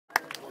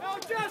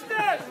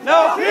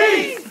No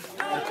peace!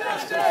 No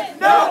justice!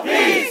 No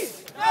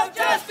peace! No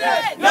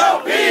justice!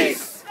 No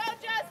peace! No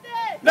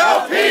justice!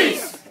 No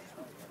peace!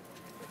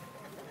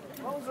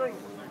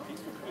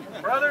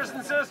 Brothers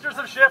and sisters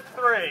of Shift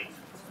 3,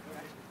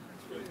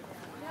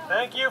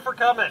 thank you for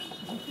coming.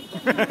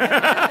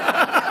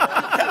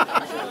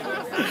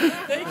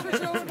 Thanks for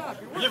showing up.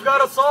 You've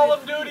got a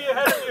solemn duty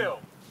ahead of you.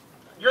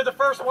 You're the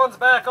first ones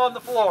back on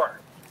the floor.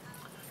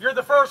 You're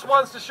the first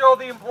ones to show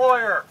the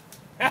employer.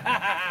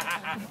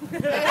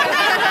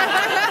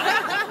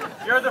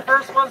 You're the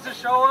first ones to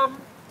show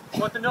them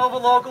what the Nova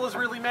Local is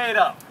really made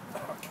of.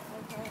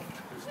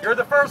 You're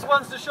the first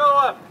ones to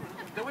show them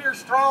that we are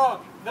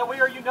strong, that we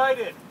are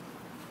united,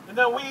 and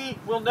that we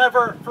will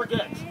never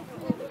forget.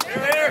 I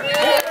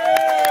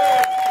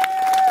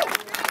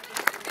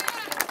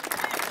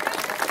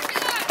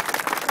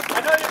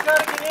know you've got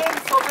to get in,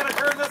 so I'm going to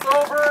turn this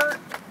over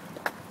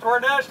to our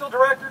National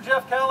Director,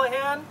 Jeff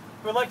Callahan,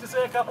 who would like to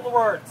say a couple of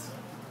words.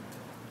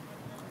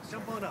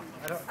 Jump on up.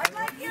 I'd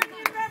like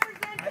union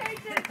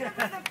representation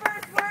for the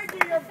first word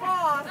to your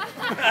boss.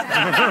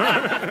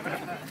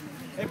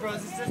 Hey,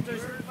 brothers and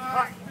sisters,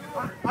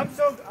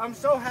 I'm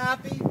so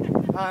happy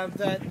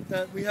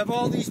that we have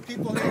all these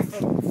people here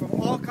from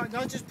all kinds,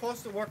 not just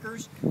postal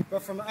workers,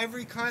 but from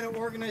every kind of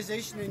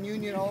organization and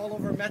union all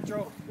over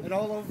Metro and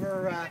all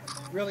over,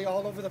 really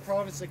all over the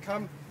province that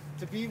come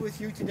to be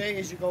with you today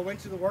as you go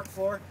into the work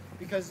floor.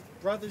 Because,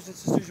 brothers and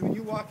sisters, when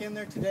you walk in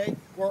there today,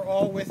 we're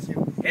all with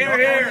you. Hear,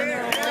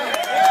 hear!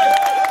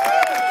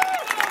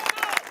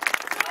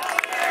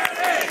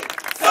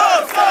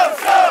 So, so,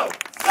 so!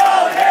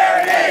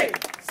 Solidarity!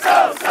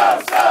 So, so,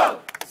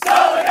 so!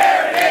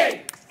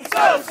 Solidarity!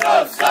 So,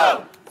 so,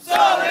 so!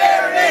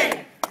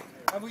 Solidarity!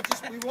 And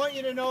we want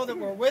you to know that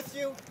we're with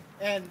you,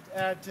 and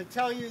to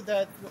tell you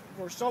that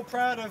we're so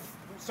proud of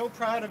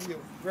you.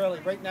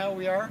 Really, right now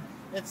we are.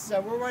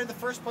 We're one of the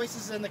first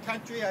places in the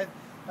country.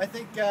 I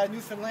think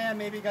Newfoundland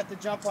maybe got the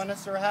jump on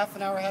us. They're half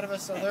an hour ahead of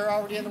us, so they're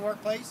already in the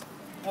workplace,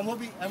 and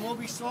we'll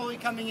be slowly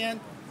coming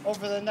in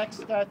over the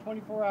next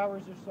 24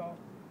 hours or so.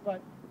 But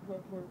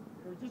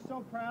we're just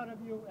so proud of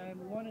you, and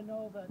we want to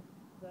know that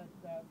the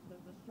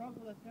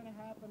struggle that's going to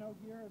happen out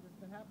here, that's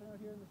been happening out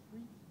here in the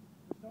streets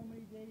for so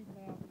many days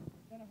now,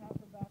 is going to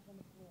happen back on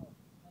the floor.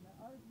 And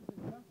ours is a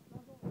just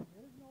struggle.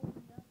 There is no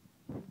win yet.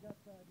 We've got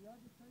the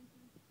arbitration.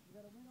 We've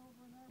got to win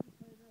over an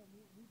arbitrator, and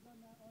we've done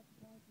that lots of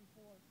times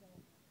before. So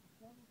the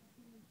struggle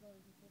continues,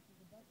 brothers and sisters.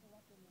 The best of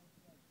luck in those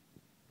days.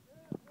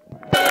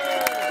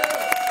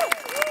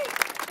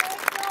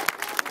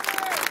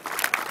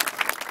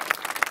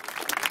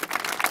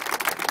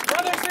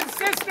 Brothers and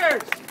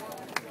sisters,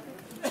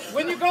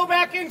 when you go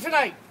back in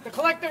tonight, the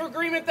collective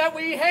agreement that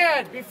we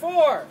had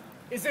before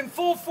is in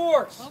full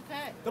force.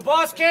 Okay. The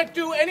boss can't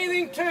do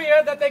anything to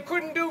you that they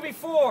couldn't do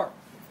before.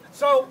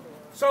 So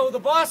the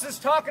boss is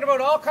talking about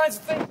all kinds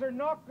of things they're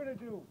not going to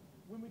do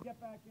when we get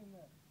back in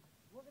there.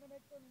 We're going to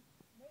make them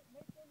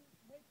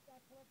make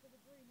that collective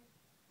agreement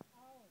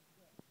ours.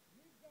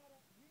 We've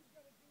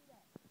got to do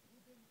that.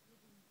 We've been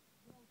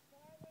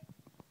silent.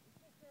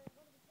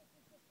 One of the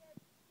sisters just said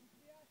we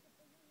should be asking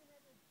for union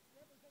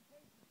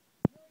representation.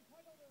 You're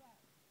entitled to that.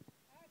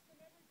 Ask them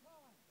every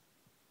time.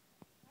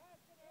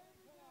 Ask them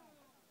every time.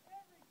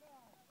 Every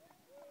time.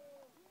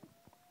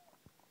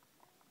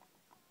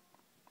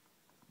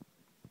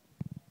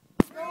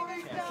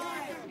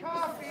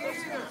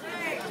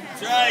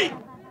 That's right.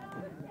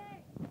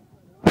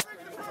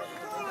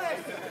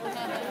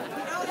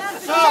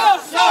 So!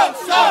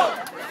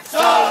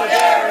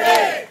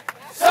 Solidarity!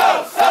 So!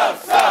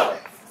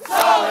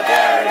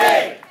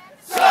 Solidarity!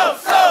 So!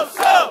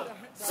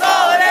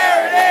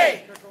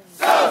 Solidarity!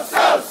 So!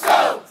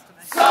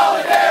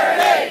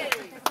 Solidarity!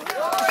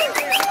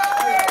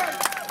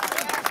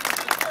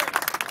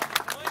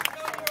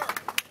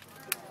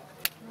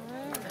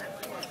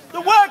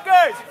 The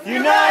workers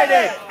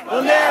united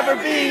will never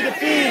be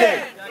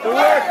defeated. The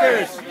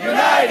workers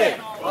united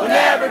will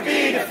never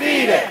be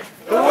defeated.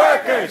 The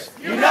workers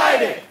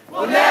united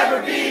will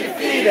never be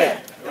defeated.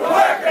 The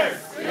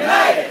workers